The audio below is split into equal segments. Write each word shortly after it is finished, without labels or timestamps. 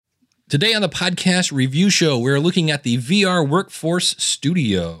Today on the podcast review show, we're looking at the VR Workforce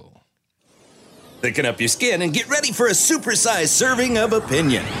Studio. Thicken up your skin and get ready for a supersized serving of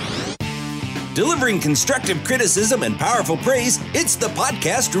opinion. Delivering constructive criticism and powerful praise, it's the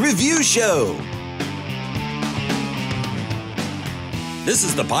podcast review show. This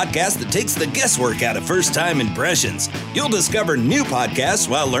is the podcast that takes the guesswork out of first-time impressions. You'll discover new podcasts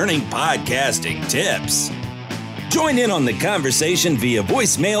while learning podcasting tips. Join in on the conversation via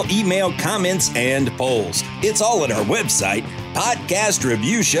voicemail, email, comments, and polls. It's all at our website,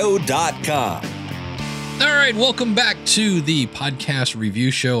 podcastreviewshow.com. All right, welcome back to the podcast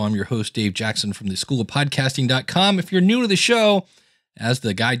review show. I'm your host, Dave Jackson from the schoolofpodcasting.com. If you're new to the show, as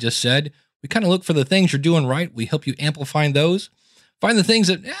the guy just said, we kind of look for the things you're doing right. We help you amplify those. Find the things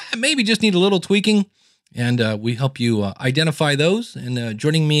that maybe just need a little tweaking, and we help you identify those. And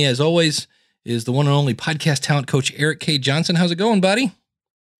joining me, as always, is the one and only podcast talent coach, Eric K. Johnson. How's it going, buddy?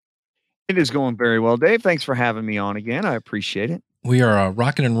 It is going very well, Dave. Thanks for having me on again. I appreciate it. We are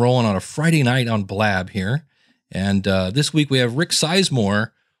rocking and rolling on a Friday night on Blab here. And this week we have Rick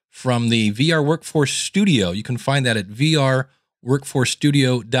Sizemore from the VR Workforce Studio. You can find that at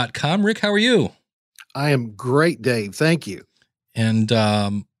vrworkforcestudio.com. Rick, how are you? I am great, Dave. Thank you. And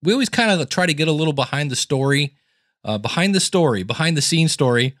we always kind of try to get a little behind the scenes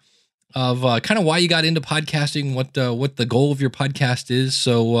story of kind of why you got into podcasting, what the goal of your podcast is.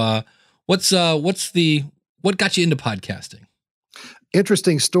 So what got you into podcasting?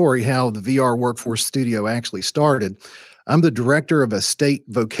 Interesting story how the VR Workforce Studio actually started. I'm the director of a state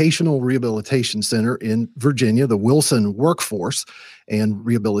vocational rehabilitation center in Virginia, the Wilson Workforce and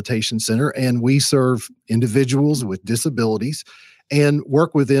Rehabilitation Center, and we serve individuals with disabilities and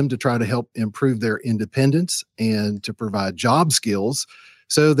work with them to try to help improve their independence and to provide job skills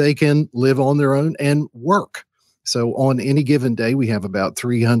so they can live on their own and work. So on any given day, we have about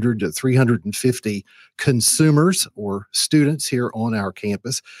 300 to 350 consumers or students here on our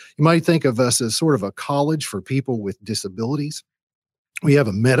campus. You might think of us as sort of a college for people with disabilities. We have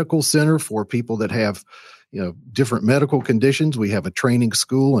a medical center for people that have, different medical conditions. We have a training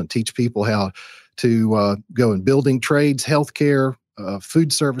school and teach people how to go in building trades, healthcare,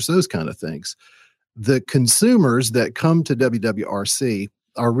 food service, those kind of things. The consumers that come to WWRC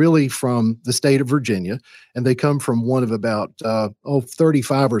are really from the state of Virginia, and they come from one of about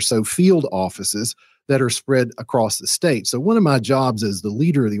 35 or so field offices that are spread across the state. So one of my jobs as the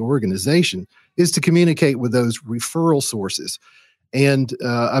leader of the organization is to communicate with those referral sources. And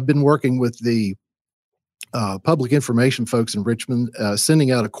I've been working with the public information folks in Richmond,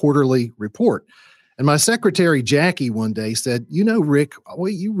 sending out a quarterly report. And my secretary, Jackie, one day said, Rick,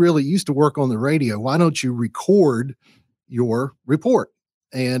 you really used to work on the radio. Why don't you record your report?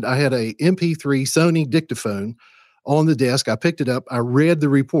 And I had a MP3 Sony dictaphone on the desk. I picked it up. I read the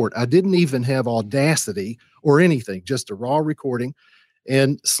report. I didn't even have Audacity or anything, just a raw recording,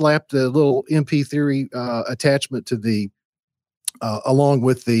 and slapped the little MP3 attachment to the, along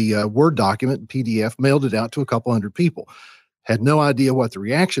with the Word document, PDF, mailed it out to a couple hundred people. Had no idea what the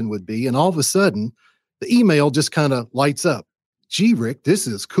reaction would be. And all of a sudden, the email just kind of lights up. Gee, Rick, this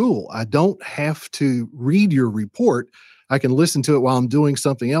is cool. I don't have to read your report. I can listen to it while I'm doing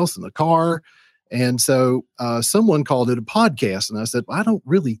something else in the car. And so someone called it a podcast. And I said, I don't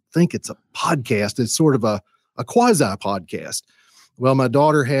really think it's a podcast. It's sort of a quasi-podcast. Well, my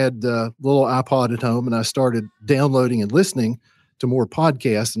daughter had a little iPod at home, and I started downloading and listening to more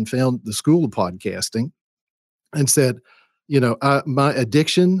podcasts and found the School of Podcasting and said, my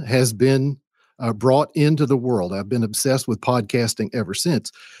addiction has been brought into the world. I've been obsessed with podcasting ever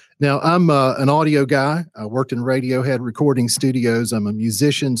since. Now, I'm an audio guy. I worked in radio, had recording studios. I'm a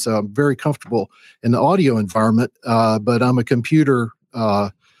musician, so I'm very comfortable in the audio environment, but I'm a computer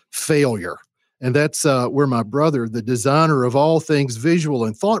failure. And that's where my brother, the designer of all things visual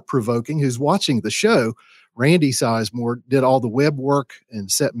and thought-provoking, who's watching the show, Randy Sizemore, did all the web work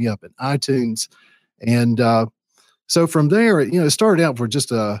and set me up in iTunes. And so from there, it started out for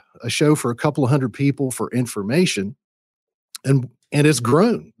just a show for a couple of hundred people for information. And it's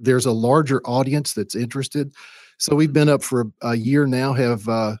grown. There's a larger audience that's interested. So we've been up for a year now, have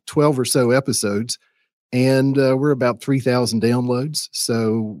 12 or so episodes, and we're about 3,000 downloads.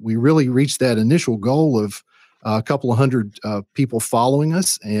 So we really reached that initial goal of a couple of hundred people following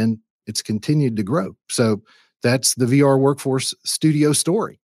us, and it's continued to grow. So that's the VR Workforce Studio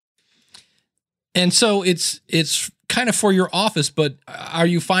story. And so it's kind of for your office, but are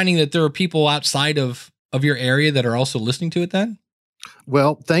you finding that there are people outside of your area that are also listening to it then?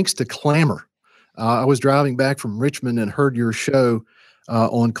 Well, thanks to Clamor. I was driving back from Richmond and heard your show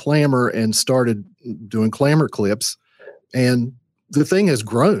on Clamor and started doing Clamor clips. And the thing has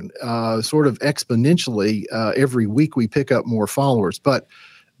grown sort of exponentially. Every week we pick up more followers. But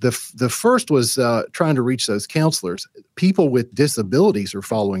the first was trying to reach those counselors. People with disabilities are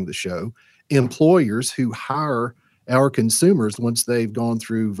following the show. Employers who hire our consumers once they've gone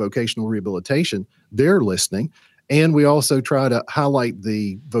through vocational rehabilitation, they're listening. And we also try to highlight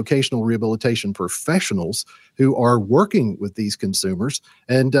the vocational rehabilitation professionals who are working with these consumers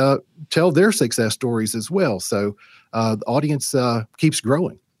and tell their success stories as well. So the audience keeps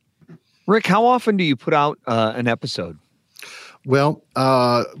growing. Rick, how often do you put out an episode? Well,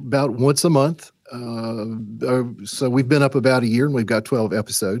 about once a month. So we've been up about a year and we've got 12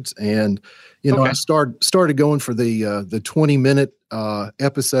 episodes. And, I started going for the 20-minute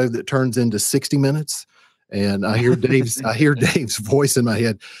episode that turns into 60 minutes. And I hear Dave's voice in my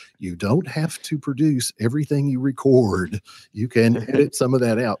head. You don't have to produce everything you record. You can edit some of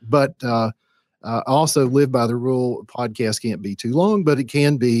that out. But I also live by the rule: podcast can't be too long, but it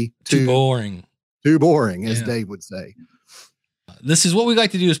can be too boring. Too boring, as Dave would say. This is what we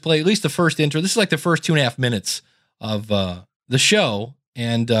like to do: is play at least the first intro. This is like the first 2.5 minutes of the show,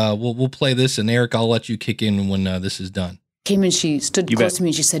 and we'll play this. And Eric, I'll let you kick in when this is done. Came and she stood close to me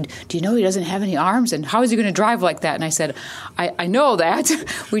and she said, "Do you know he doesn't have any arms? And how is he going to drive like that?" And I said, I know that.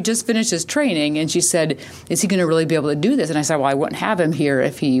 We just finished his training. And she said, "Is he going to really be able to do this?" And I said, "Well, I wouldn't have him here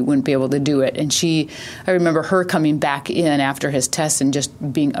if he wouldn't be able to do it." And I remember her coming back in after his test and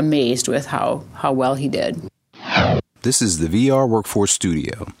just being amazed with how well he did. This is the VR Workforce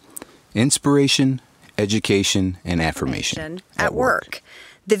Studio. Inspiration, education, and affirmation at work.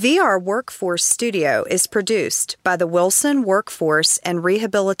 The VR Workforce Studio is produced by the Wilson Workforce and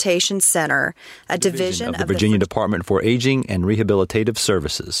Rehabilitation Center, a division of the Virginia Department for Aging and Rehabilitative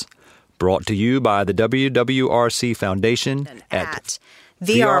Services. Brought to you by the WWRC Foundation at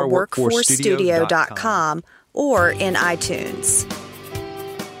vrworkforcestudio.com or in iTunes.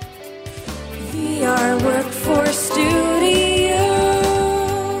 VR Workforce Studio.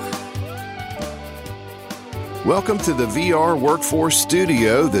 Welcome to the VR Workforce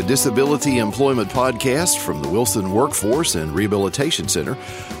Studio, the disability employment podcast from the Wilson Workforce and Rehabilitation Center,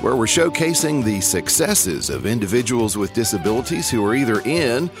 where we're showcasing the successes of individuals with disabilities who are either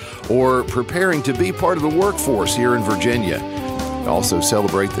in or preparing to be part of the workforce here in Virginia. We also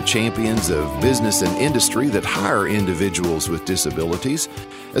celebrate the champions of business and industry that hire individuals with disabilities,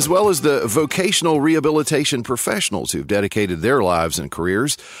 as well as the vocational rehabilitation professionals who've dedicated their lives and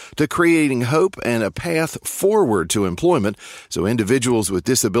careers to creating hope and a path forward to employment so individuals with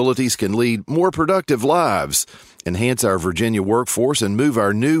disabilities can lead more productive lives, enhance our Virginia workforce, and move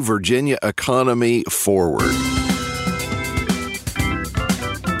our new Virginia economy forward.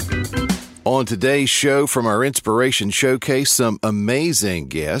 On today's show from our Inspiration Showcase, some amazing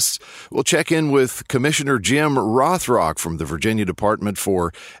guests. We'll check in with Commissioner Jim Rothrock from the Virginia Department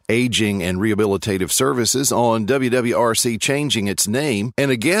for Aging and Rehabilitative Services on WWRC changing its name,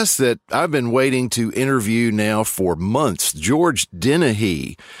 and a guest that I've been waiting to interview now for months, George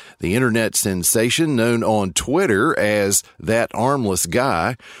Dennehy, the internet sensation known on Twitter as That Armless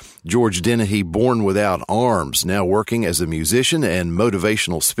Guy. George Dennehy, born without arms, now working as a musician and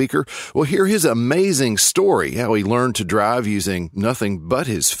motivational speaker. We'll hear his amazing story, how he learned to drive using nothing but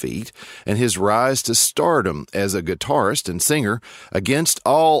his feet, and his rise to stardom as a guitarist and singer. Against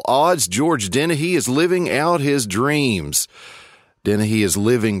all odds, George Dennehy is living out his dreams. Dennehy is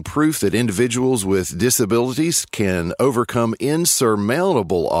living proof that individuals with disabilities can overcome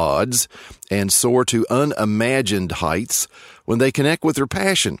insurmountable odds and soar to unimagined heights when they connect with their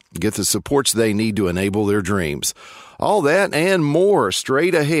passion, get the supports they need to enable their dreams. All that and more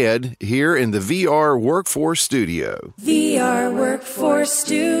straight ahead here in the VR Workforce Studio. VR Workforce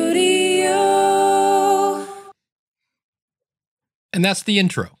Studio. And that's the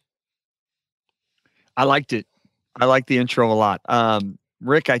intro. I liked it. I like the intro a lot.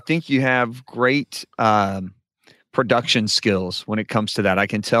 Rick, I think you have great production skills when it comes to that. I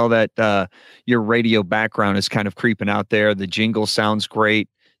can tell that your radio background is kind of creeping out there. The jingle sounds great.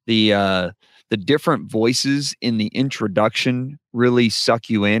 The different voices in the introduction really suck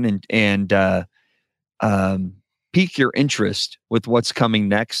you in and pique your interest with what's coming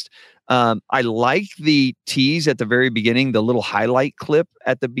next. I like the tease at the very beginning, the little highlight clip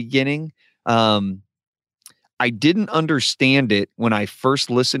at the beginning. I didn't understand it when I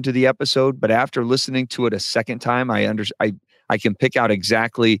first listened to the episode, but after listening to it a second time, I can pick out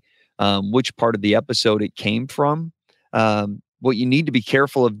exactly which part of the episode it came from. What you need to be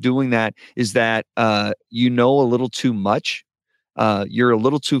careful of doing that is that you know a little too much. You're a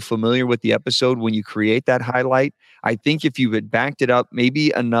little too familiar with the episode when you create that highlight. I think if you had backed it up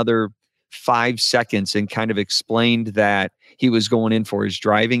maybe another 5 seconds and kind of explained that he was going in for his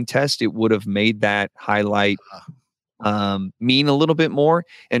driving test, it would have made that highlight mean a little bit more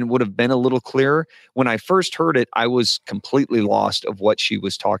and would have been a little clearer. When I first heard it, I was completely lost of what she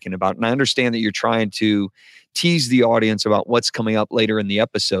was talking about. And I understand that you're trying to tease the audience about what's coming up later in the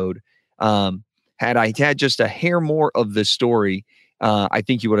episode. Had I had just a hair more of the story, I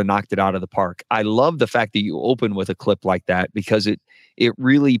think you would have knocked it out of the park. I love the fact that you open with a clip like that, because it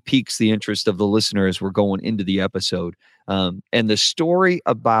really piques the interest of the listener as we're going into the episode. And the story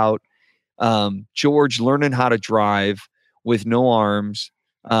about George learning how to drive with no arms,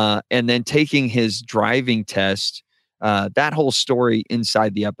 and then taking his driving test. That whole story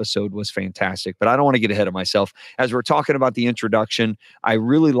inside the episode was fantastic, but I don't want to get ahead of myself. As we're talking about the introduction, I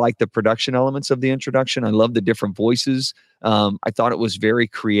really like the production elements of the introduction. I love the different voices. I thought it was very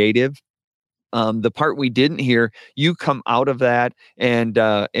creative. The part we didn't hear, you come out of that and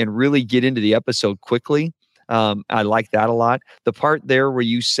really get into the episode quickly. I like that a lot. The part there where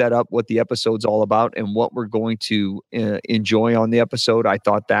you set up what the episode's all about and what we're going to enjoy on the episode, I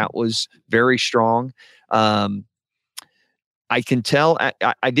thought that was very strong. I can tell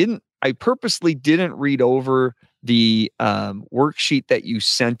I purposely didn't read over the worksheet that you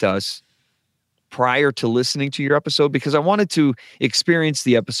sent us prior to listening to your episode, because I wanted to experience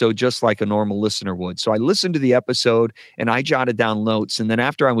the episode just like a normal listener would. So I listened to the episode and I jotted down notes. And then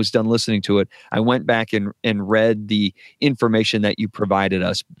after I was done listening to it, I went back and read the information that you provided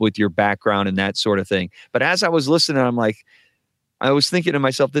us with your background and that sort of thing. But as I was listening, I was thinking to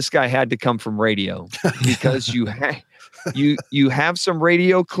myself, this guy had to come from radio, because you have some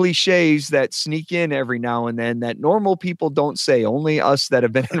radio cliches that sneak in every now and then that normal people don't say. Only us that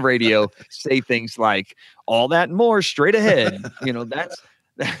have been in radio say things like all that and more straight ahead.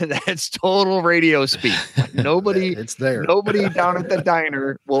 That's total radio speak. Nobody, it's there. Nobody down at the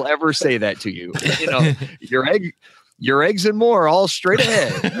diner will ever say that to you. Your eggs and more, all straight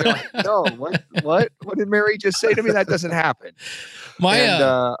ahead. You're like, no, what did Mary just say to me? That doesn't happen.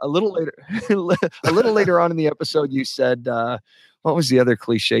 A little later on in the episode, you said, what was the other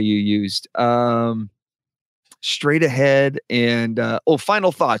cliche you used? Straight ahead and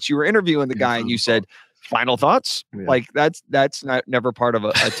final thoughts. You were interviewing the guy and you said, final thoughts? Yeah. Like that's never part of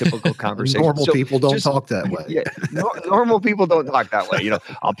a typical conversation. Normal people don't talk that way. Yeah, normal people don't talk that way.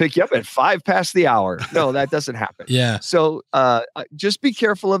 I'll pick you up at 5 past the hour. No, that doesn't happen. Yeah. So just be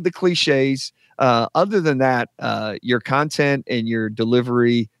careful of the cliches. Other than that, your content and your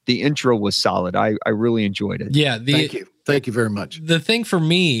delivery, the intro was solid. I really enjoyed it. Yeah. Thank you very much. The thing for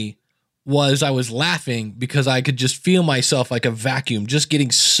me was I was laughing because I could just feel myself like a vacuum just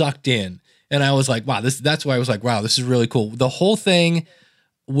getting sucked in. And I was like, wow, that's why I was like, wow, this is really cool. The whole thing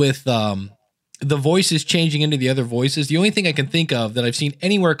with the voices changing into the other voices, the only thing I can think of that I've seen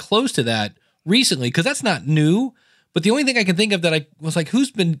anywhere close to that recently, because that's not new, but the only thing I can think of that I was like,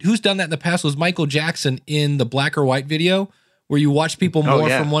 who's done that in the past was Michael Jackson in the Black or White video, where you watch people more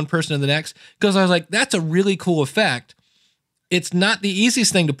from one person to the next. Because I was like, that's a really cool effect. It's not the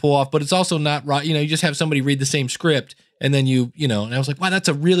easiest thing to pull off, but it's also not right. You just have somebody read the same script and then and I was like, wow, that's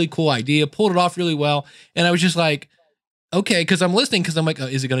a really cool idea. Pulled it off really well. And I was just like, okay, because I'm listening, because I'm like, oh,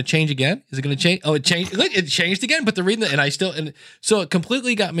 is it going to change again? Is it going to change? Oh, it changed. Look, it changed again. But and so it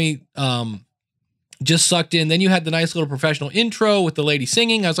completely got me just sucked in. Then you had the nice little professional intro with the lady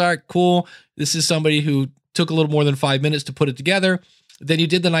singing. I was like, all right, cool. This is somebody who took a little more than 5 minutes to put it together. Then you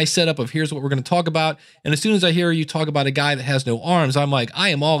did the nice setup of here's what we're going to talk about. And as soon as I hear you talk about a guy that has no arms, I'm like, I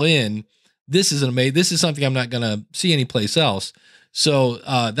am all in. This is amazing. This is something I'm not going to see anyplace else. So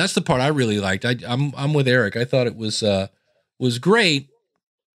that's the part I really liked. I'm with Eric. I thought it was great.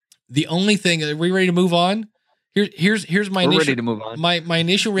 The only thing, are we ready to move on? Here's my We're initial, ready to move on. My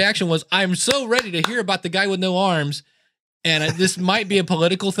initial reaction was, I'm so ready to hear about the guy with no arms. And this might be a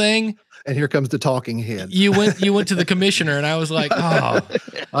political thing. And here comes the talking head. You went to the commissioner, and I was like, oh.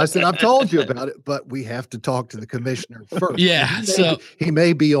 I said, I've told you about it, but we have to talk to the commissioner first. Yeah. He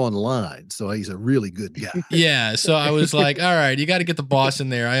may be online, so he's a really good guy. Yeah. So I was like, all right, you got to get the boss in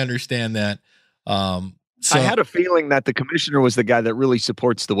there. I understand that. So I had a feeling that the commissioner was the guy that really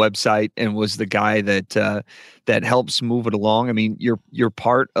supports the website and was the guy that helps move it along. I mean, you're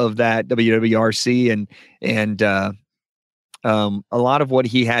part of that WWRC and a lot of what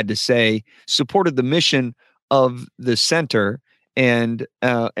he had to say supported the mission of the center and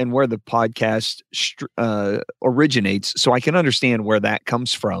where the podcast originates. So I can understand where that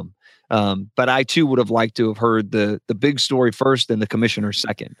comes from. But I too would have liked to have heard the big story first and the commissioner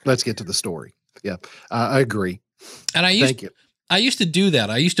second. Let's get to the story. Yeah, I agree. And I used to do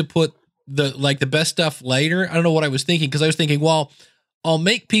that. I used to put the best stuff later. I don't know what I was thinking, because I was thinking, well, I'll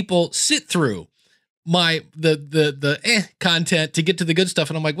make people sit through the content to get to the good stuff.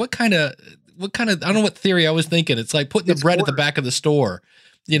 And I'm like, what kind of, I don't know what theory I was thinking. It's like putting the bread at the back of the store.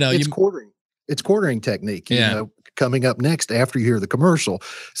 It's quartering technique, you know, coming up next after you hear the commercial.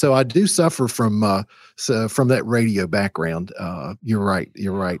 So I do suffer from that radio background. You're right.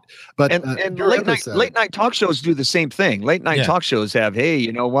 But and late night talk shows do the same thing. Late night talk shows have, hey,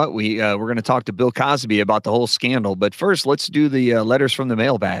 you know what? We're going to talk to Bill Cosby about the whole scandal, but first let's do the letters from the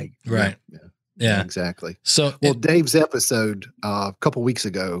mailbag. Right. Yeah, exactly. So Dave's episode a couple weeks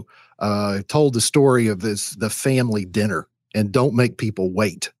ago told the story of the family dinner, and don't make people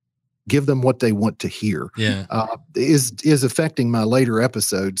wait. Give them what they want to hear. Yeah, is affecting my later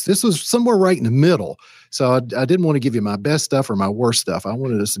episodes. This was somewhere right in the middle, so I didn't want to give you my best stuff or my worst stuff. I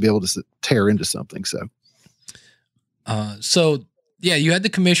wanted us to be able to tear into something. So, you had the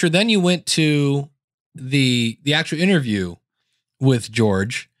commissioner. Then you went to the actual interview with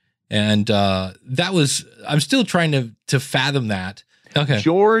George, and that was. I'm still trying to fathom that. Okay,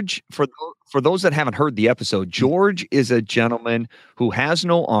 George, for those that haven't heard the episode, George is a gentleman who has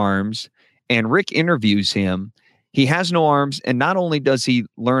no arms, and Rick interviews him. He has no arms, and not only does he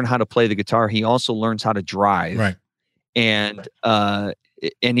learn how to play the guitar, he also learns how to drive. Right. And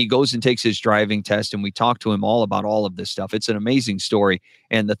he goes and takes his driving test, and we talk to him all about all of this stuff. It's an amazing story.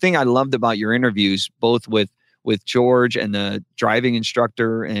 And the thing I loved about your interviews, both with George and the driving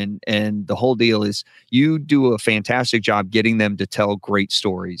instructor and the whole deal, is you do a fantastic job getting them to tell great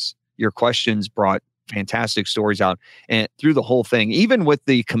stories. Your questions brought fantastic stories out, and through the whole thing, even with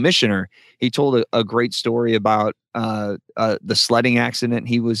the commissioner, he told a great story about the sledding accident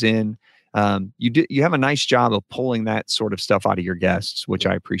he was in. You have a nice job of pulling that sort of stuff out of your guests, which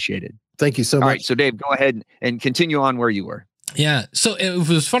I appreciated. Thank you so much. All right, so Dave, go ahead and continue on where you were. Yeah. So it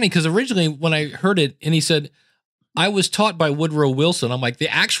was funny because originally when I heard it and he said, I was taught by Woodrow Wilson. I'm like, the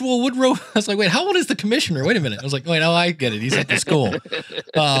actual Woodrow? I was like, wait, how old is the commissioner? Wait a minute. I was like, wait, oh, I get it. He's at the school.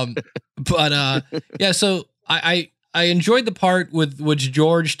 So I enjoyed the part with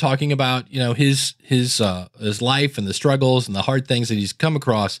George talking about, you know, his life and the struggles and the hard things that he's come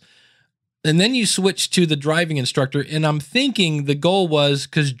across. And then you switch to the driving instructor. And I'm thinking the goal was,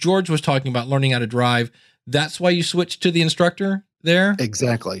 because George was talking about learning how to drive, that's why you switched to the instructor there?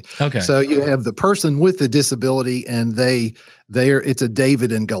 Exactly. Okay. So you have the person with the disability, and it's a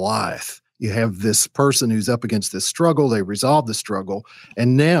David and Goliath. You have this person who's up against this struggle. They resolve the struggle.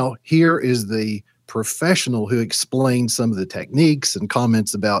 And now here is the professional who explains some of the techniques and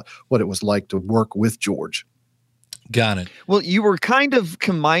comments about what it was like to work with George. Got it. Well, you were kind of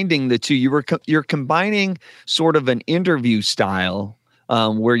combining the two. You're combining sort of an interview style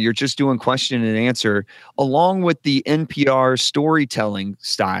where you're just doing question and answer, along with the NPR storytelling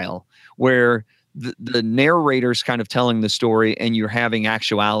style, where the narrator's kind of telling the story and you're having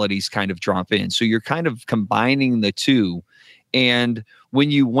actualities kind of drop in. So you're kind of combining the two. And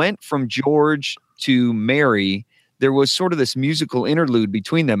when you went from George to Mary, there was sort of this musical interlude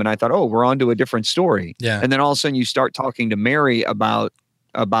between them. And I thought, oh, we're on to a different story. Yeah. And then all of a sudden you start talking to Mary about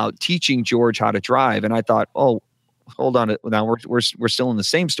teaching George how to drive. And I thought, oh, hold on. Now we're still in the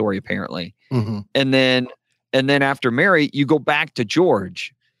same story, apparently. Mm-hmm. And then after Mary, you go back to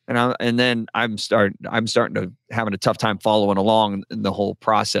George. And then I'm starting to having a tough time following along in the whole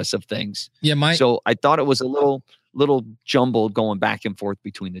process of things. Yeah. So I thought it was a little jumbled going back and forth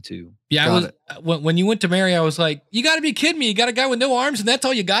between the two. Yeah. When you went to Mary, I was like, you got to be kidding me. You got a guy with no arms and that's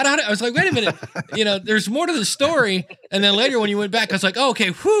all you got out of it. I was like, wait a minute, there's more to the story. And then later when you went back, I was like, oh, okay,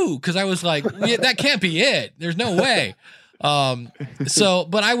 whew. Cause I was like, that can't be it. There's no way.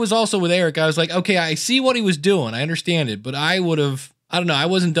 But I was also with Eric. I was like, okay, I see what he was doing. I understand it, but I don't know. I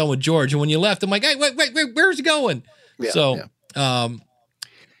wasn't done with George. And when you left, I'm like, hey, wait, where's he going?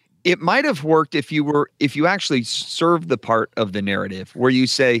 It might have worked if you actually served the part of the narrative where you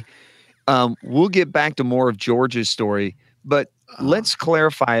say, we'll get back to more of George's story, but let's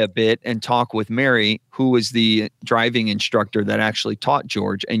clarify a bit and talk with Mary, who was the driving instructor that actually taught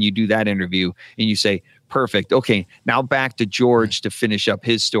George. And you do that interview and you say, perfect. Okay, now back to George to finish up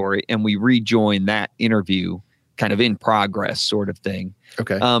his story. And we rejoin that interview kind of in progress sort of thing.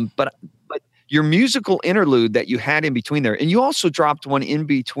 Okay. But your musical interlude that you had in between there, and you also dropped one in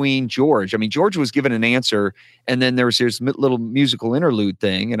between George. I mean, George was given an answer, and then there was this little musical interlude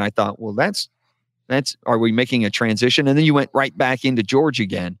thing, and I thought, well, that's. Are we making a transition? And then you went right back into George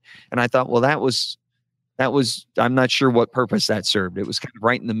again, and I thought, well, that was. I'm not sure what purpose that served. It was kind of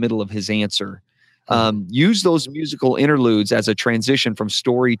right in the middle of his answer. Use those musical interludes as a transition from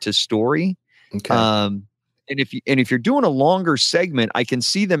story to story. Okay. if you're doing a longer segment, I can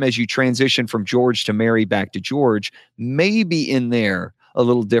see them as you transition from George to Mary back to George, maybe in there a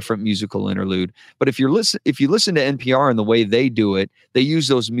little different musical interlude. But if you listen to NPR and the way they do it, they use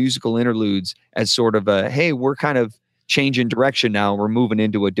those musical interludes as sort of a, hey, we're kind of changing direction now. We're moving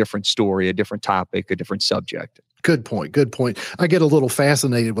into a different story, a different topic, a different subject. Good point. Good point. I get a little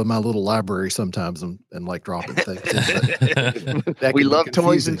fascinated with my little library sometimes and like dropping things. We love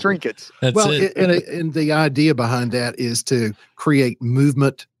toys and trinkets. That's it. And the idea behind that is to create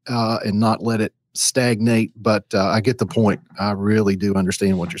movement and not let it stagnate. But I get the point. I really do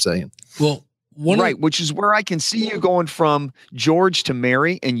understand what you're saying. Well, which is where I can see you going from George to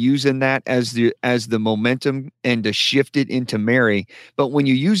Mary and using that as the momentum and to shift it into Mary. But when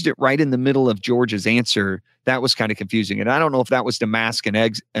you used it right in the middle of George's answer, that was kind of confusing. And I don't know if that was to mask an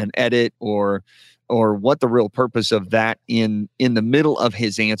edit or what the real purpose of that in the middle of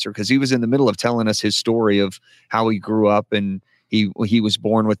his answer, because he was in the middle of telling us his story of how he grew up and he was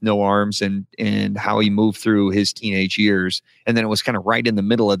born with no arms and how he moved through his teenage years. And then it was kind of right in the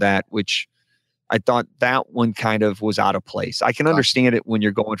middle of that, which I thought that one kind of was out of place. I can understand it when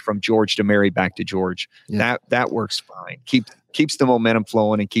you're going from George to Mary back to George. Yeah. That works fine. Keeps the momentum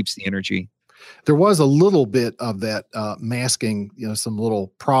flowing and keeps the energy. There was a little bit of that masking, some little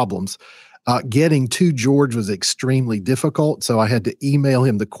problems. Getting to George was extremely difficult, so I had to email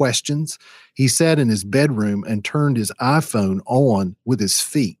him the questions. He sat in his bedroom and turned his iPhone on with his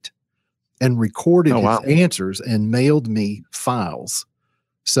feet and recorded his answers and mailed me files.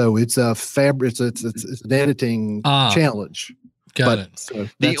 So it's a it's an editing challenge. Got it. So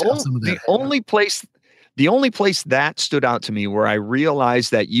the only place that stood out to me where I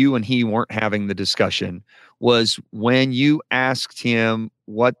realized that you and he weren't having the discussion was when you asked him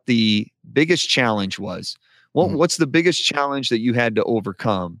what the biggest challenge was. What's the biggest challenge that you had to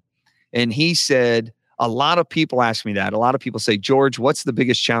overcome? And he said, a lot of people ask me that. A lot of people say, George, what's the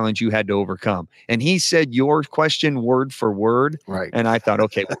biggest challenge you had to overcome? And he said your question word for word. Right. And I thought,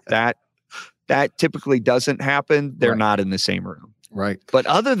 okay, well, that typically doesn't happen. They're not in the same room. Right. But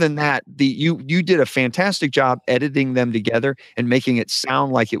other than that, you did a fantastic job editing them together and making it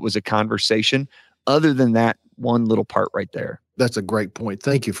sound like it was a conversation. Other than that one little part right there. That's a great point.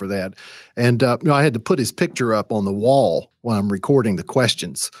 Thank you for that. And I had to put his picture up on the wall while I'm recording the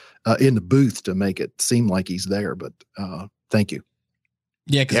questions in the booth to make it seem like he's there. But thank you.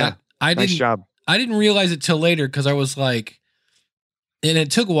 Yeah, because I nice job. I didn't realize it till later because I was like, and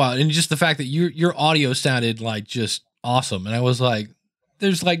it took a while, and just the fact that your audio sounded like just awesome, and I was like,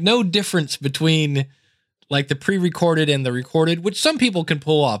 there's like no difference between like the pre-recorded and the recorded, which some people can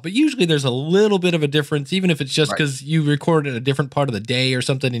pull off, but usually there's a little bit of a difference, even if it's just because you recorded a different part of the day or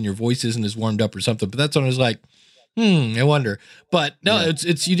something and your voice isn't as warmed up or something. But that's when I was like, I wonder. But no,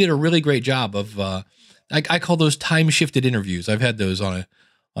 it's you did a really great job of I call those time shifted interviews. I've had those on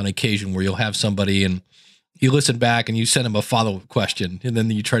occasion where you'll have somebody and you listen back and you send them a follow-up question and then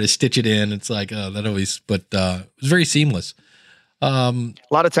you try to stitch it in. It's like that always, but it was very seamless. A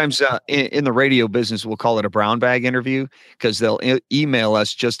lot of times in the radio business, we'll call it a brown bag interview because they'll email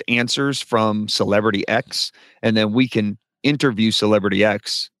us just answers from Celebrity X, and then we can interview Celebrity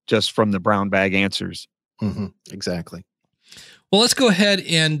X just from the brown bag answers. Mm-hmm. Exactly. Well, let's go ahead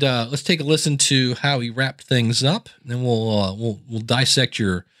and let's take a listen to how he wrapped things up, and then we'll dissect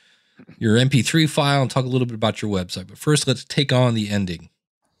your MP3 file and talk a little bit about your website. But first, let's take on the ending.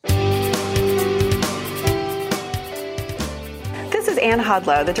 Ann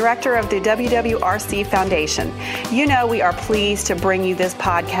Hudlow, the director of the WWRC Foundation. You know we are pleased to bring you this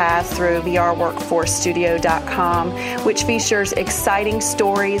podcast through VRWorkforceStudio.com, which features exciting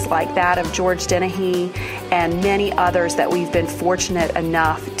stories like that of George Dennehy and many others that we've been fortunate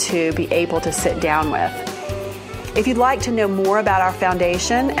enough to be able to sit down with. If you'd like to know more about our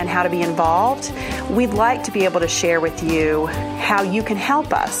foundation and how to be involved, we'd like to be able to share with you how you can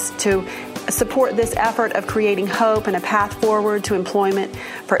help us to support this effort of creating hope and a path forward to employment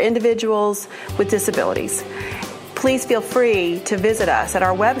for individuals with disabilities. Please feel free to visit us at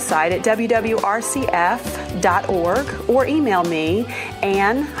our website at wwrcf.org or email me,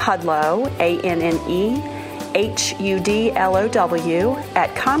 Ann Hudlow, ANNEHUDLOW,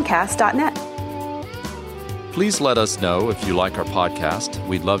 at Comcast.net. Please let us know if you like our podcast.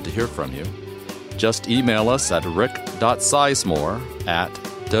 We'd love to hear from you. Just email us at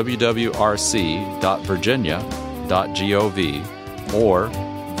rick.sizemore@wwrc.virginia.gov or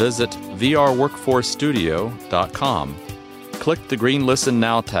visit vrworkforcestudio.com. Click the green Listen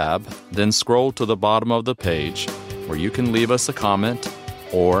Now tab, then scroll to the bottom of the page where you can leave us a comment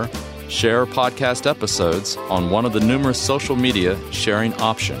or share podcast episodes on one of the numerous social media sharing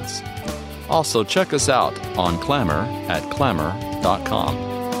options. Also, check us out on Clammr at clammr.com.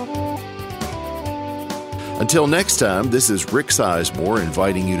 Until next time, this is Rick Sizemore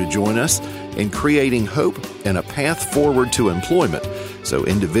inviting you to join us in creating hope and a path forward to employment so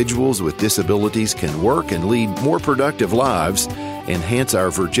individuals with disabilities can work and lead more productive lives, enhance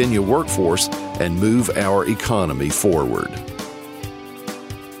our Virginia workforce, and move our economy forward.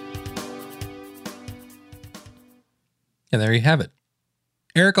 And there you have it.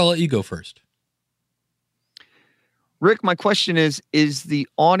 Eric, I'll let you go first. Rick, my question is the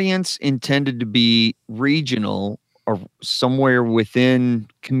audience intended to be regional or somewhere within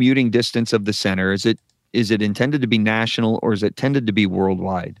commuting distance of the center? Is it intended to be national, or is it intended to be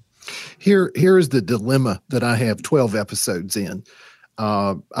worldwide? Here is the dilemma that I have 12 episodes in.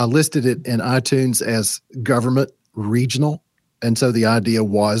 I listed it in iTunes as government regional. And so the idea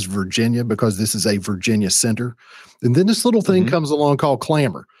was Virginia, because this is a Virginia center. And then this little thing comes along called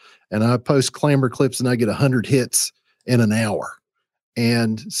Clammr. And I post Clammr clips and I get 100 hits in an hour.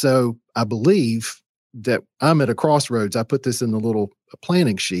 And so I believe that I'm at a crossroads. I put this in the little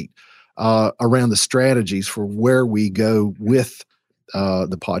planning sheet around the strategies for where we go with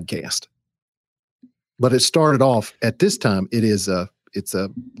the podcast. But it started off at this time. It's a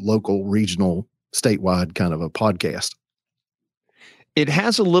local, regional, statewide kind of a podcast. It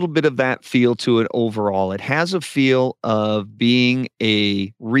has a little bit of that feel to it overall. It has a feel of being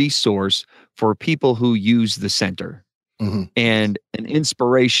a resource for people who use the center, and an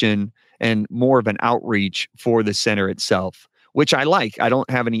inspiration and more of an outreach for the center itself, which I like. I don't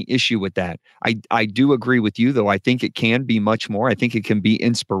have any issue with that. I do agree with you, though. I think it can be much more. I think it can be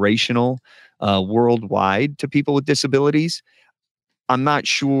inspirational worldwide to people with disabilities. I'm not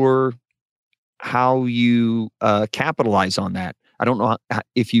sure how you capitalize on that. I don't know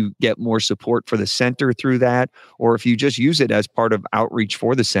if you get more support for the center through that, or if you just use it as part of outreach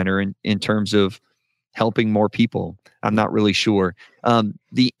for the center in terms of helping more people. I'm not really sure.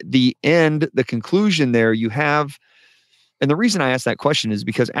 The conclusion there you have, and the reason I asked that question is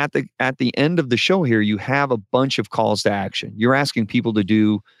because at the end of the show here, you have a bunch of calls to action. You're asking people to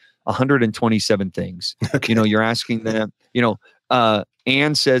do 127 things. Okay. You're asking them,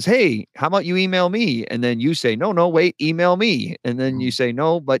 Ann says, hey, how about you email me? And then you say, no, wait, email me. And then you say,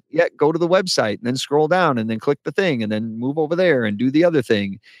 no, but yet go to the website and then scroll down and then click the thing and then move over there and do the other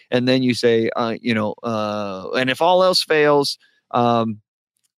thing. And then you say, and if all else fails,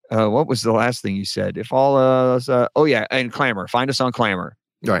 what was the last thing you said? If all else, and Clammr, find us on Clammr.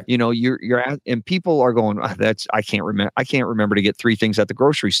 Right. You're at, and people are going, I can't remember to get 3 things at the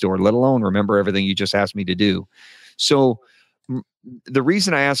grocery store, let alone remember everything you just asked me to do. So the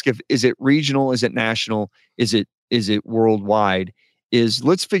reason I ask is it regional, is it national, is it worldwide, is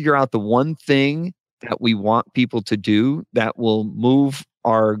let's figure out the one thing that we want people to do that will move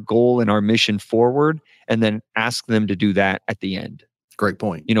our goal and our mission forward, and then ask them to do that at the end. Great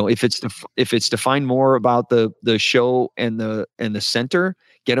point. If it's to find more about the show and the center,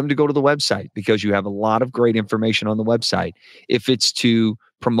 get them to go to the website, because you have a lot of great information on the website. If it's to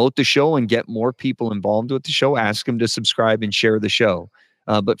promote the show and get more people involved with the show, ask them to subscribe and share the show.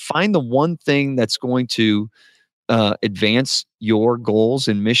 But find the one thing that's going to advance your goals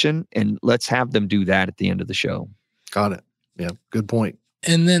and mission, and let's have them do that at the end of the show. Got it. Yeah, good point.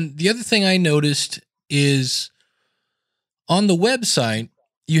 And then the other thing I noticed is on the website,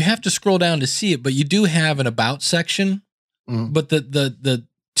 you have to scroll down to see it, but you do have an about section. But the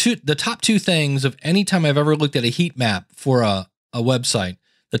top 2 things of any time I've ever looked at a heat map for a website,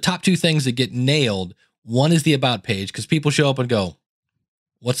 the top 2 things that get nailed, one is the about page, because people show up and go,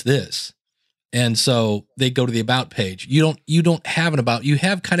 what's this? And so they go to the about page. You don't have an about, you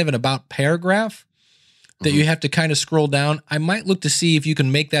have kind of an about paragraph that you have to kind of scroll down. I might look to see if you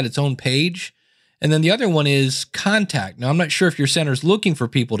can make that its own page. And then the other one is contact. Now, I'm not sure if your center's looking for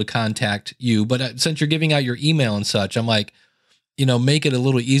people to contact you, but since you're giving out your email and such, I'm like, make it a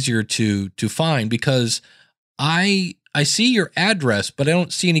little easier to find, because I see your address, but I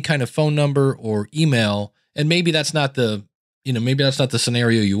don't see any kind of phone number or email. And maybe that's not the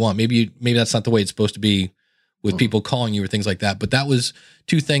scenario you want. Maybe that's not the way it's supposed to be with people calling you or things like that. But that was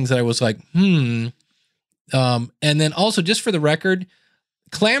 2 things that I was like, And then also, just for the record,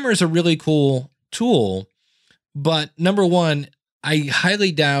 Clammr is a really cool tool, but number one, I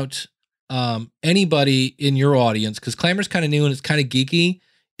highly doubt anybody in your audience, because Clammr is kind of new and it's kind of geeky,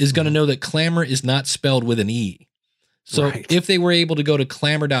 is going to know that Clammr is not spelled with an E. So if they were able to go to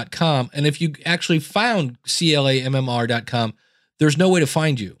clammr.com, and if you actually found clammr.com, there's no way to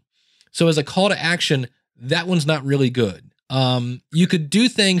find you. So as a call to action, that one's not really good. You could do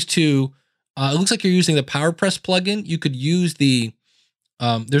things to, it looks like you're using the PowerPress plugin. You could use the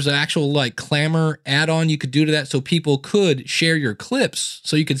There's an actual like Clamor add-on you could do to that, so people could share your clips.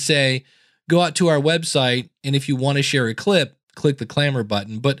 So you could say, go out to our website, and if you want to share a clip, click the Clamor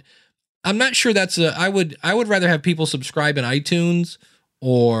button. But I'm not sure that's I would rather have people subscribe in iTunes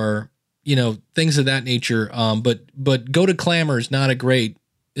or, you know, things of that nature. But go to Clamor is not a great.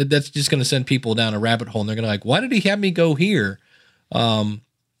 That's just going to send people down a rabbit hole, and they're going to like, why did he have me go here?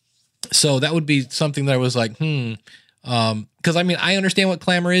 So that would be something that I was like, because I mean, I understand what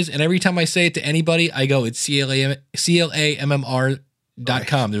Clamor is, and every time I say it to anybody, I go, it's CLAMMR.com.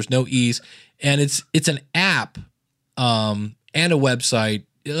 There's no E's, and it's an app and a website.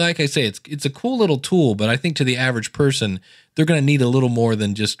 Like I say, it's a cool little tool, but I think to the average person, they're going to need a little more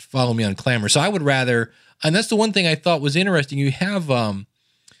than just follow me on Clamor. So I would rather, and that's the one thing I thought was interesting. You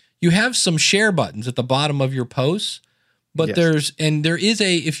have some share buttons at the bottom of your posts, but yes. there is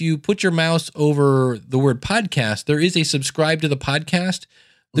if you put your mouse over the word podcast, there is a subscribe to the podcast.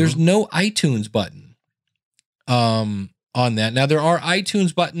 There's no iTunes button on that. Now there are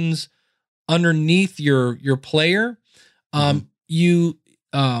iTunes buttons underneath your player. In the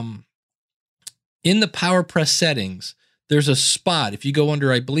PowerPress settings, there's a spot, if you go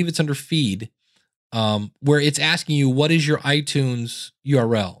under, I believe it's under feed, where it's asking you, what is your iTunes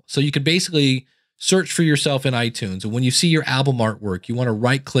URL? So you could basically search for yourself in iTunes. And when you see your album artwork, you want to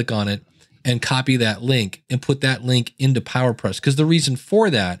right click on it and copy that link and put that link into PowerPress. Because the reason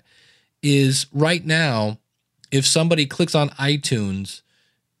for that is right now, if somebody clicks on iTunes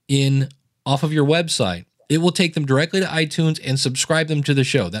off of your website, it will take them directly to iTunes and subscribe them to the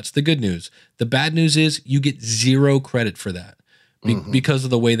show. That's the good news. The bad news is you get zero credit for that because of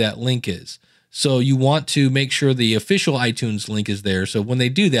the way that link is. So you want to make sure the official iTunes link is there. So when they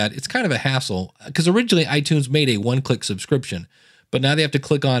do that, it's kind of a hassle because originally iTunes made a one-click subscription, but now they have to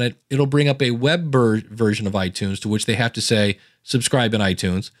click on it. It'll bring up a web version of iTunes to which they have to say subscribe in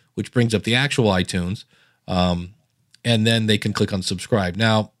iTunes, which brings up the actual iTunes. And then they can click on subscribe.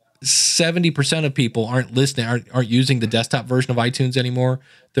 Now, 70% of people aren't using the desktop version of iTunes anymore.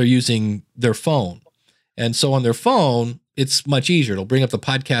 They're using their phone. And so on their phone, it's much easier. It'll bring up the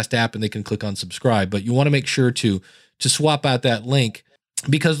podcast app and they can click on subscribe. But you want to make sure to swap out that link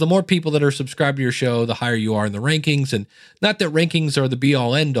because the more people that are subscribed to your show, the higher you are in the rankings. And not that rankings are the be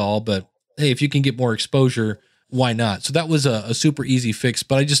all end all, but hey, if you can get more exposure, why not? So that was a super easy fix.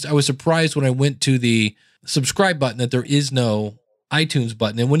 But I was surprised when I went to the subscribe button that there is no iTunes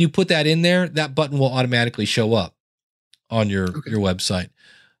button. And when you put that in there, that button will automatically show up on your website.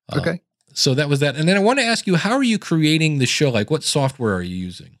 Okay. So that was that. And then I want to ask you, how are you creating the show? Like what software are you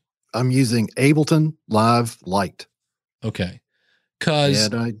using? I'm using Ableton Live Lite. Okay. Go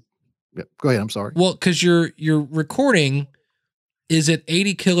ahead. I'm sorry. Well, because your recording is at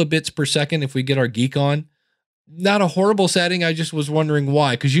 80 kilobits per second if we get our geek on. Not a horrible setting. I just was wondering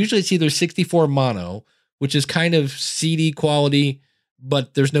why. Because usually it's either 64 mono, which is kind of CD quality,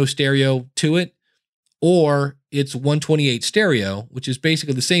 but there's no stereo to it, or it's 128 stereo, which is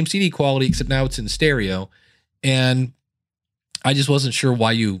basically the same CD quality, except now it's in stereo. And I just wasn't sure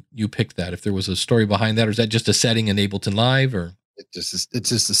why you picked that, if there was a story behind that, or is that just a setting in Ableton Live? Or it's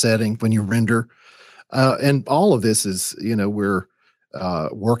just a setting when you render. And all of this is, we're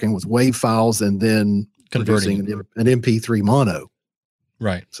working with WAV files and then converting an MP3 mono.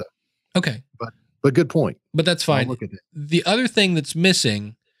 Right. So, okay. But good point. But that's fine. Look at it. The other thing that's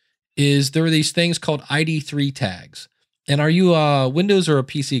missing is there are these things called ID3 tags. And are you a Windows or a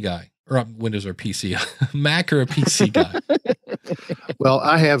PC guy? Or Windows or PC? Mac or a PC guy? Well,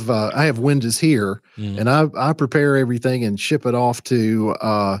 I have Windows here, and I prepare everything and ship it off to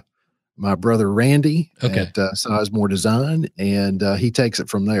my brother Randy at Sizemore Design, and he takes it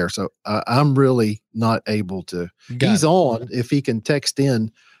from there. So I'm really not able to. He's on if he can text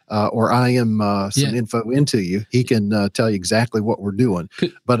in. Or I am some info into you. He can tell you exactly what we're doing.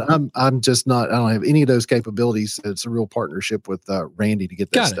 But I'm just not. I don't have any of those capabilities. It's a real partnership with Randy to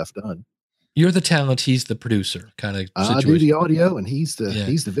get that stuff done. You're the talent. He's the producer, kind of situation. I do the audio, and he's the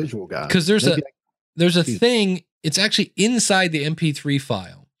visual guy. Because there's a thing. It's actually inside the MP3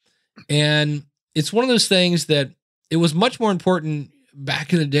 file, and it's one of those things that it was much more important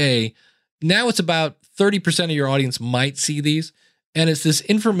back in the day. Now it's about 30% of your audience might see these. And it's this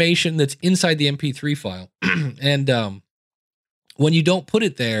information that's inside the MP3 file. And when you don't put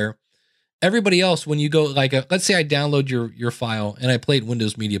it there, everybody else, when you go, like, let's say I download your file and I play it in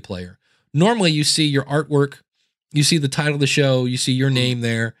Windows Media Player. Normally you see your artwork, you see the title of the show, you see your name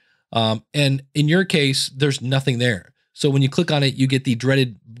there. And in your case, there's nothing there. So when you click on it, you get the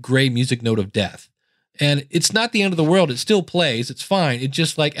dreaded gray music note of death. And it's not the end of the world. It still plays. It's fine. It's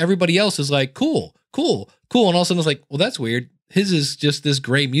just like everybody else is like, cool. And all of a sudden it's like, well, that's weird. his is just this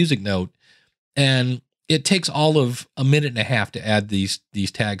great music note, and it takes all of a minute and a half to add these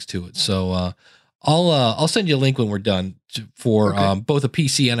tags to it. So I'll send you a link when we're done for both a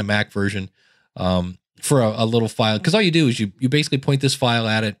PC and a Mac version for a little file. Because all you do is you basically point this file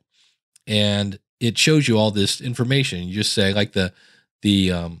at it, and it shows you all this information. You just say like the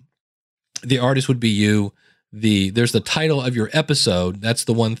artist would be you. There's the title of your episode. That's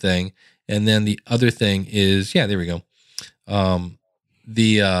the one thing, and then the other thing is there we go. Then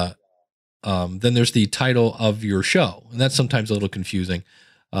there's the title of your show, and that's sometimes a little confusing.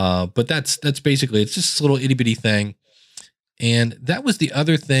 But that's basically, it's just a little itty bitty thing. And that was the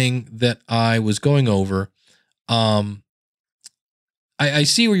other thing that I was going over. I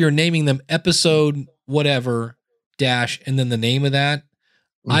see where you're naming them episode, whatever dash, and then the name of that.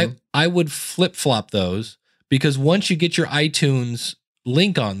 Mm-hmm. I would flip flop those, because once you get your iTunes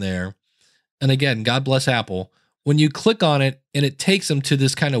link on there, and again, God bless Apple, when you click on it and it takes them to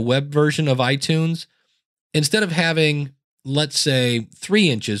this kind of web version of iTunes, instead of having, let's say, 3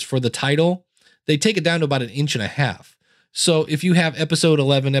 inches for the title, they take it down to about 1.5 inches. So if you have episode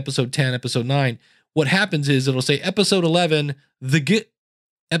 11, episode 10, episode 9, what happens is it'll say episode 11,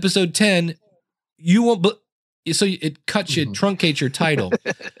 episode 10, you won't, so it cuts you, truncates your title.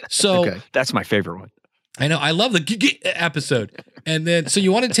 So that's my favorite one. I know. I love the episode. And then, so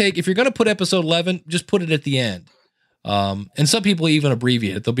you want to take, if you're going to put episode 11, just put it at the end. And some people even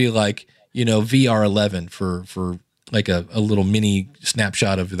abbreviate it. They'll be like, VR11 for like a little mini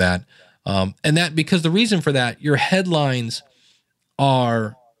snapshot of that. And that, because the reason for that, your headlines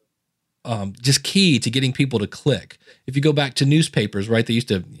are just key to getting people to click. If you go back to newspapers, right, they used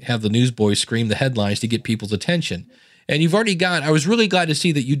to have the newsboys scream the headlines to get people's attention. And you've already got, I was really glad to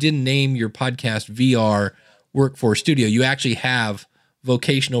see that you didn't name your podcast VR Workforce Studio. You actually have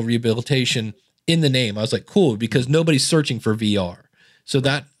vocational rehabilitation in the name. I was like, cool, because nobody's searching for VR. So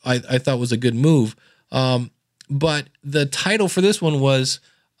that I thought was a good move. But the title for this one was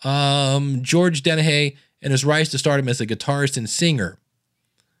George Dennehy and his rise to stardom as a guitarist and singer.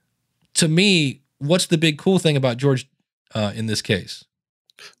 To me, what's the big cool thing about George in this case?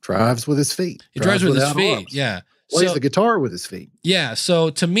 Drives with his feet. He drives with his feet, yeah. Plays the guitar with his feet. Yeah, so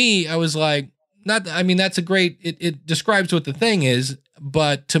to me, I was like, that's a great, it describes what the thing is,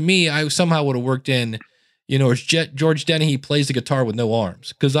 but to me, I somehow would have worked in, it's George Dennehy plays the guitar with no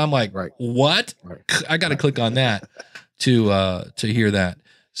arms. Because I'm like, what? Right. I got to click on that to hear that.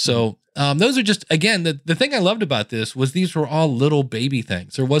 So those are just, again, the thing I loved about this was these were all little baby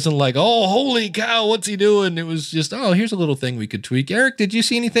things. There wasn't like, oh, holy cow, what's he doing? It was just, oh, here's a little thing we could tweak. Eric, did you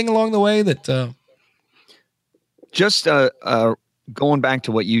see anything along the way that... Just going back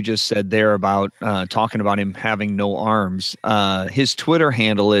to what you just said there about talking about him having no arms, his Twitter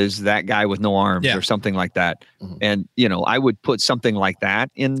handle is that guy with no arms or something like that. Mm-hmm. And, I would put something like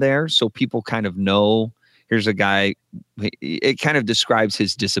that in there so people kind of know here's a guy. It kind of describes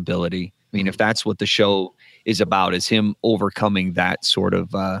his disability. I mean, if that's what the show is about, is him overcoming that sort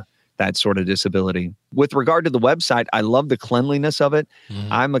of disability. With regard to the website, I love the cleanliness of it.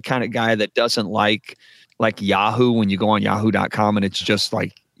 Mm-hmm. I'm a kind of guy that doesn't like Yahoo, when you go on yahoo.com and it's just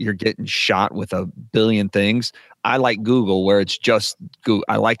like you're getting shot with a billion things. I like Google, where it's just Google.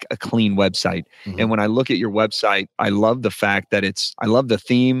 I like a clean website. Mm-hmm. And when I look at your website, I love the fact that I love the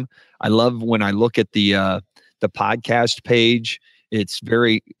theme. I love when I look at the podcast page. It's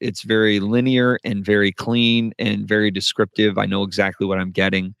very linear and very clean and very descriptive. I know exactly what I'm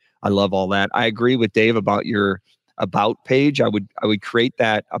getting. I love all that. I agree with Dave about your about page. I would create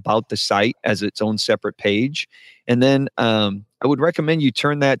that about the site as its own separate page. And then I would recommend you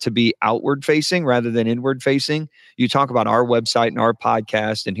turn that to be outward facing rather than inward facing. You talk about our website and our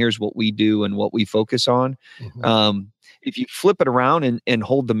podcast, and here's what we do and what we focus on. Mm-hmm. If you flip it around and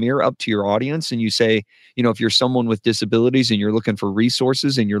hold the mirror up to your audience and you say, if you're someone with disabilities and you're looking for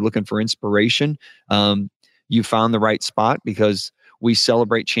resources and you're looking for inspiration, you found the right spot, because we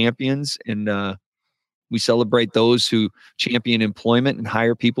celebrate champions and we celebrate those who champion employment and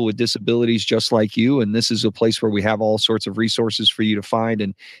hire people with disabilities just like you. And this is a place where we have all sorts of resources for you to find.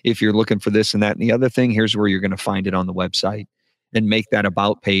 And if you're looking for this and that and the other thing, here's where you're going to find it on the website. And make that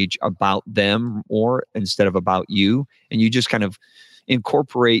about page about them or instead of about you. And you just kind of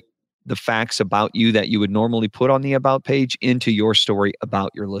incorporate the facts about you that you would normally put on the about page into your story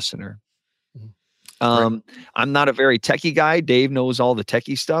about your listener. I'm not a very techie guy. Dave knows all the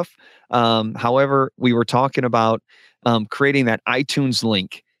techie stuff. However, we were talking about creating that iTunes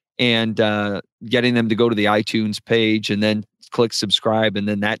link and getting them to go to the iTunes page and then click subscribe. And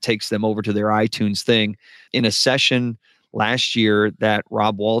then that takes them over to their iTunes thing. In a session last year that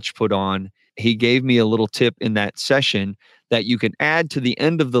Rob Walsh put on, he gave me a little tip in that session that you can add to the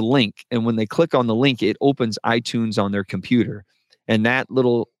end of the link. And when they click on the link, it opens iTunes on their computer. And that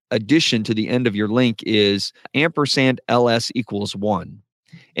little addition to the end of your link is ampersand LS equals 1.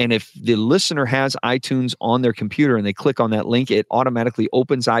 And if the listener has iTunes on their computer and they click on that link, it automatically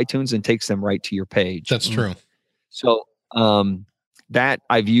opens iTunes and takes them right to your page. That's true. So that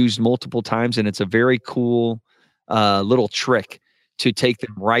I've used multiple times, and it's a very cool little trick to take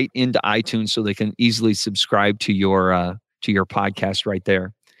them right into iTunes so they can easily subscribe to your podcast right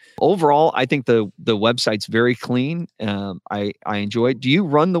there. Overall, I think the website's very clean. I enjoy it. Do you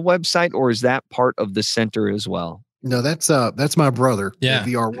run the website, or is that part of the center as well? No, that's my brother. Yeah. At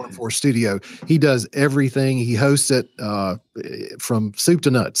VR Workforce Studio. He does everything. He hosts it from soup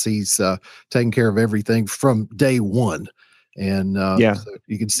to nuts. He's taking care of everything from day one. And so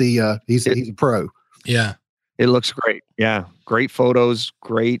you can see he's a pro. Yeah. It looks great. Yeah. Great photos,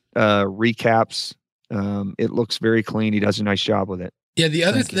 great recaps. It looks very clean. He does a nice job with it. Yeah. The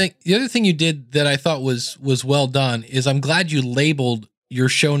other thing you did that I thought was well done is I'm glad you labeled your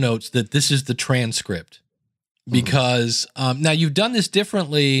show notes that this is the transcript. Because now you've done this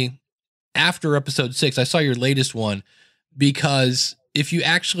differently after episode 6. I saw your latest one, because if you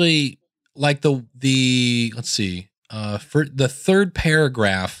actually like the let's see, for the third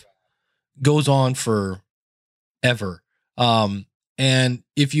paragraph goes on for ever. And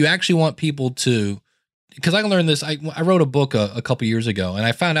if you actually want people to, because I learned this, I wrote a book a couple years ago, and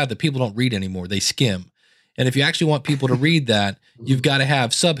I found out that people don't read anymore. They skim. And if you actually want people to read that, you've got to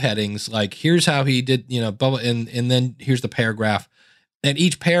have subheadings like, here's how he did, blah, blah, and then here's the paragraph. And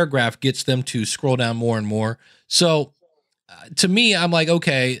each paragraph gets them to scroll down more and more. So to me, I'm like,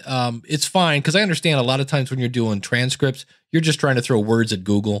 okay, it's fine. Because I understand a lot of times when you're doing transcripts, you're just trying to throw words at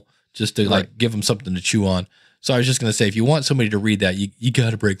Google just to like give them something to chew on. So I was just going to say, if you want somebody to read that, you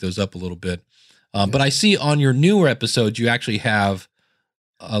got to break those up a little bit. But I see on your newer episodes, you actually have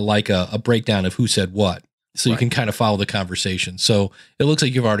a breakdown of who said what. So you can kind of follow the conversation. So it looks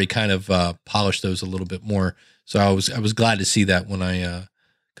like you've already kind of polished those a little bit more. So I was glad to see that when I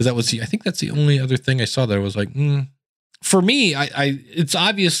I think that's the only other thing I saw that I was like, For me, it's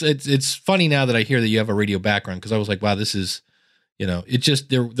obvious. It's funny now that I hear that you have a radio background, because I was like, wow, this is, it just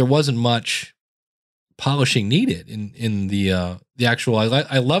there wasn't much polishing needed in the actual.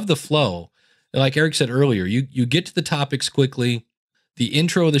 I love the flow. Like Eric said earlier, you get to the topics quickly. The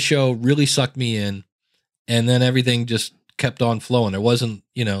intro of the show really sucked me in. And then everything just kept on flowing. There wasn't,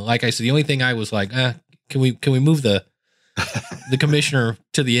 like I said, the only thing I was like, can we move the commissioner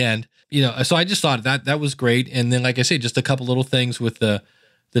to the end? So I just thought that was great. And then, like I said, just a couple little things with the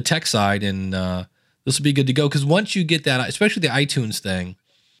tech side, and this will be good to go. Because once you get that, especially the iTunes thing,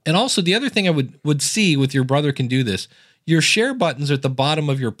 and also the other thing I would see with your brother can do this, your share buttons are at the bottom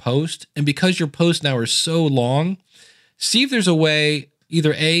of your post. And because your posts now are so long, see if there's a way,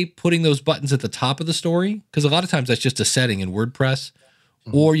 either A, putting those buttons at the top of the story, because a lot of times that's just a setting in WordPress,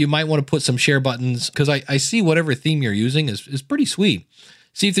 or you might want to put some share buttons, because I see whatever theme you're using is pretty sweet.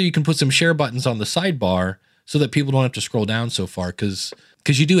 See if you can put some share buttons on the sidebar so that people don't have to scroll down so far, because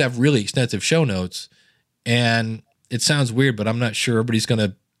you do have really extensive show notes, and it sounds weird, but I'm not sure everybody's going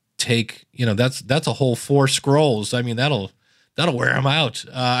to take, that's a whole 4 scrolls. I mean, that'll wear them out.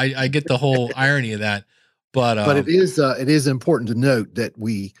 I get the whole irony of that. But it is important to note that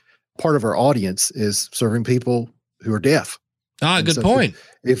part of our audience is serving people who are deaf. Good point.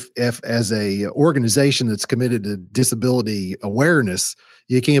 If as a organization that's committed to disability awareness,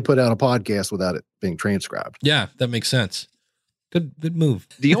 you can't put out a podcast without it being transcribed. Yeah, that makes sense. Good move.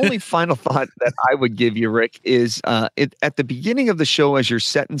 The only final thought that I would give you, Rick, is at the beginning of the show, as you're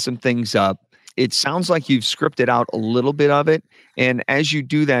setting some things up, it sounds like you've scripted out a little bit of it. And as you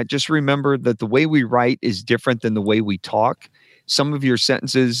do that, just remember that the way we write is different than the way we talk. Some of your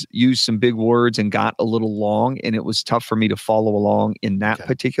sentences use some big words and got a little long, and it was tough for me to follow along in that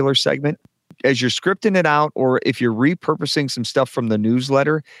particular segment. As you're scripting it out, or if you're repurposing some stuff from the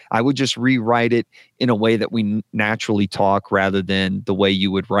newsletter, I would just rewrite it in a way that we naturally talk rather than the way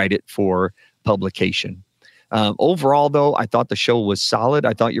you would write it for publication. Overall, though, I thought the show was solid.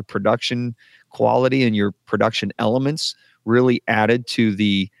 I thought your production quality and your production elements really added to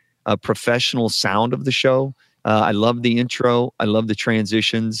the professional sound of the show. I love the intro. I love the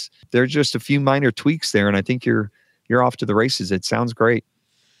transitions. There's just a few minor tweaks there, and I think you're off to the races. It sounds great.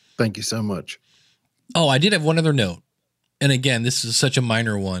 Thank you so much. Oh, I did have one other note. And again, this is such a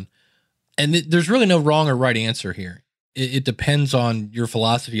minor one. And there's really no wrong or right answer here. It depends on your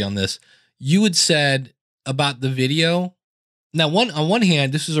philosophy on this. You had said about the video. Now, on one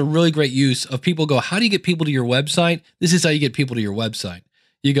hand, this is a really great use of people go, how do you get people to your website? This is how you get people to your website.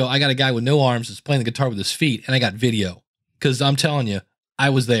 You go, I got a guy with no arms that's playing the guitar with his feet, and I got video. because I'm telling you, I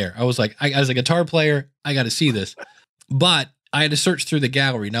was there. I was like, as a guitar player, I got to see this. But I had to search through the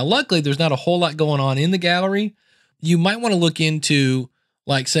gallery. Now, luckily, there's not a whole lot going on in the gallery. You might want to look into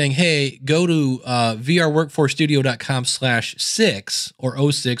like saying, hey, go to vrworkforcestudio.com/6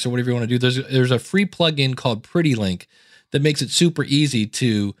 or 06 or whatever you want to do. There's a free plugin called PrettyLink that makes it super easy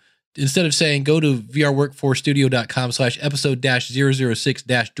to, instead of saying go to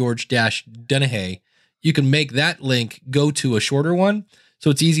vrworkforcestudio.com/episode-006-George-Dennehy, you can make that link go to a shorter one. So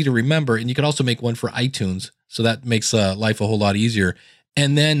it's easy to remember. And you can also make one for iTunes. So that makes life a whole lot easier.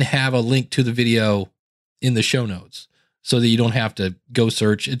 And then have a link to the video in the show notes so that you don't have to go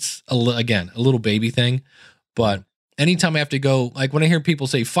search. It's, again, a little baby thing. But anytime I have to go, like when I hear people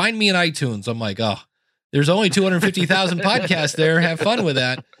say, find me in iTunes, I'm like, oh, there's only 250,000 podcasts there. Have fun with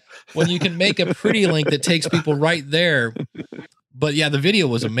that. When you can make a PrettyLink that takes people right there. But yeah, the video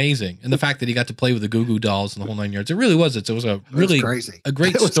was amazing. And the fact that he got to play with the Goo Goo Dolls and the whole 9 yards, it really was. It was a really crazy. A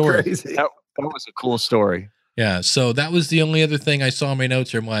great story. That was a cool story. Yeah. So that was the only other thing I saw in my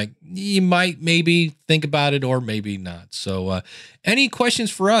notes here. I'm like, you might maybe think about it or maybe not. So any questions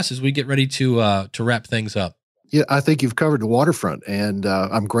for us as we get ready to wrap things up? Yeah, I think you've covered the waterfront, and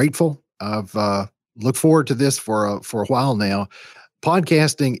I'm grateful. I've looked forward to this for a while now.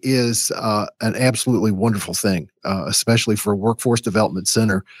 Podcasting is an absolutely wonderful thing, especially for Workforce Development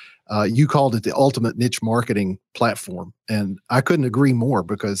Center. You called it the ultimate niche marketing platform, and I couldn't agree more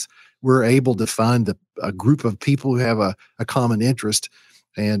because we're able to find a group of people who have a common interest.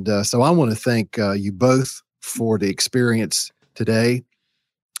 And so I want to thank you both for the experience today,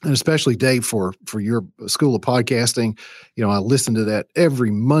 and especially Dave for your School of Podcasting. You know, I listen to that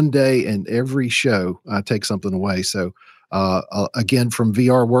every Monday, and every show I take something away. So again, from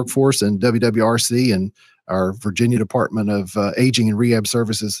VR Workforce and WWRC and our Virginia Department of Aging and Rehab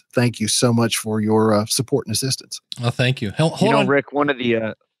Services, thank you so much for your support and assistance. Oh, thank you. Hold on, Rick, one of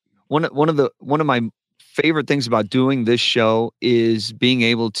my favorite things about doing this show is being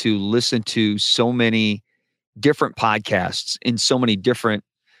able to listen to so many different podcasts in so many different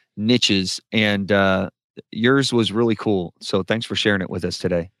niches, and yours was really cool. So thanks for sharing it with us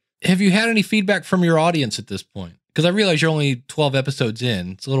today. Have you had any feedback from your audience at this point? Because I realize you're only 12 episodes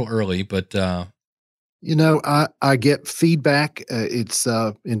in. It's a little early, but you know, I get feedback. It's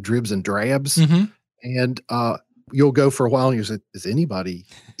in dribs and drabs, and you'll go for a while and you say, "Is anybody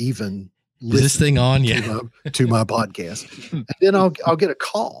even is this thing on?" to my podcast? And then I'll get a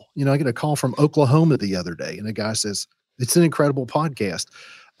call. You know, I get a call from Oklahoma the other day, and a guy says, "It's an incredible podcast."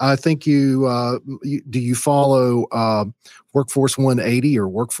 I think do you follow Workforce 180 or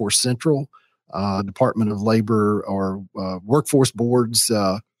Workforce Central, Department of Labor, or workforce boards?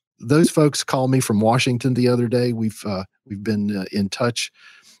 Those folks called me from Washington the other day. We've been in touch,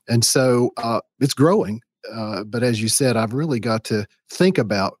 and so it's growing. But as you said, I've really got to think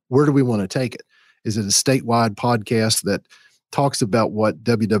about, where do we want to take it? Is it a statewide podcast that talks about what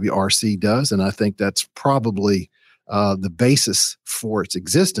WWRC does? And I think that's probably the basis for its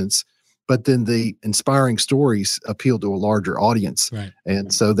existence. But then the inspiring stories appeal to a larger audience. Right.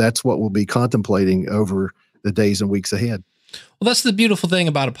 And so that's what we'll be contemplating over the days and weeks ahead. Well, that's the beautiful thing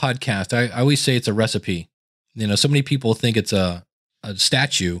about a podcast. I always say it's a recipe. You know, so many people think it's a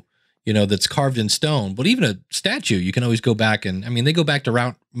statue, you know, that's carved in stone. But even a statue, you can always go back and, I mean, they go back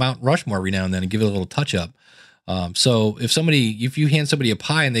to Mount Rushmore every now and then and give it a little touch up. So if you hand somebody a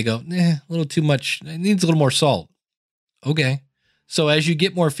pie and they go, a little too much, it needs a little more salt. Okay. So as you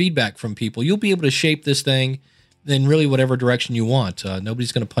get more feedback from people, you'll be able to shape this thing in really whatever direction you want.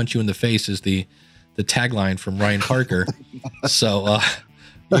 Nobody's going to punch you in the face is the tagline from Ryan Parker. So,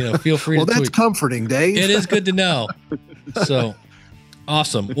 feel free to tweet. Well, that's comforting, Dave. It is good to know. So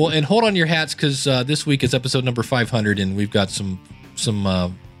awesome. Well, and hold on your hats, because this week is episode number 500, and we've got some.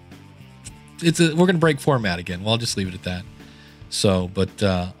 We're going to break format again. Well, I'll just leave it at that. So, but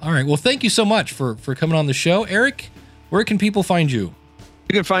all right. Well, thank you so much for coming on the show, Eric. Where can people find you?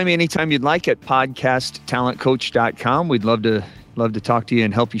 You can find me anytime you'd like at podcasttalentcoach.com. We'd love to talk to you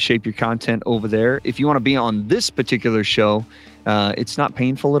and help you shape your content over there. If you want to be on this particular show, it's not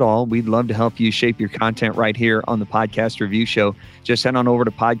painful at all. We'd love to help you shape your content right here on the Podcast Review Show. Just head on over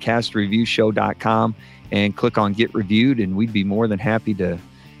to podcastreviewshow.com and click on Get Reviewed, and we'd be more than happy to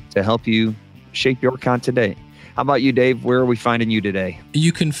help you shape your content today. How about you, Dave? Where are we finding you today?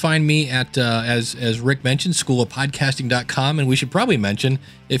 You can find me at, as Rick mentioned, schoolofpodcasting.com. And we should probably mention,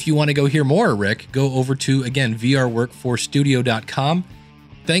 if you want to go hear more, Rick, go over to, again, vrworkforcestudio.com.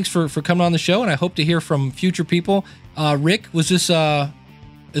 Thanks for coming on the show, and I hope to hear from future people. Rick, was this as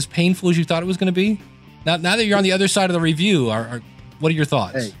painful as you thought it was going to be? Now that you're on the other side of the review, what are your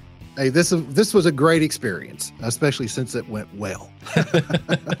thoughts? Hey, Hey, this was a great experience, especially since it went well.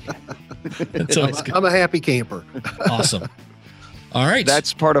 I'm a happy camper. Awesome. All right.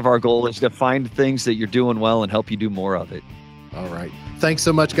 That's part of our goal, is to find things that you're doing well and help you do more of it. All right. Thanks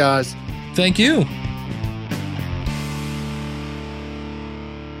so much, guys. Thank you.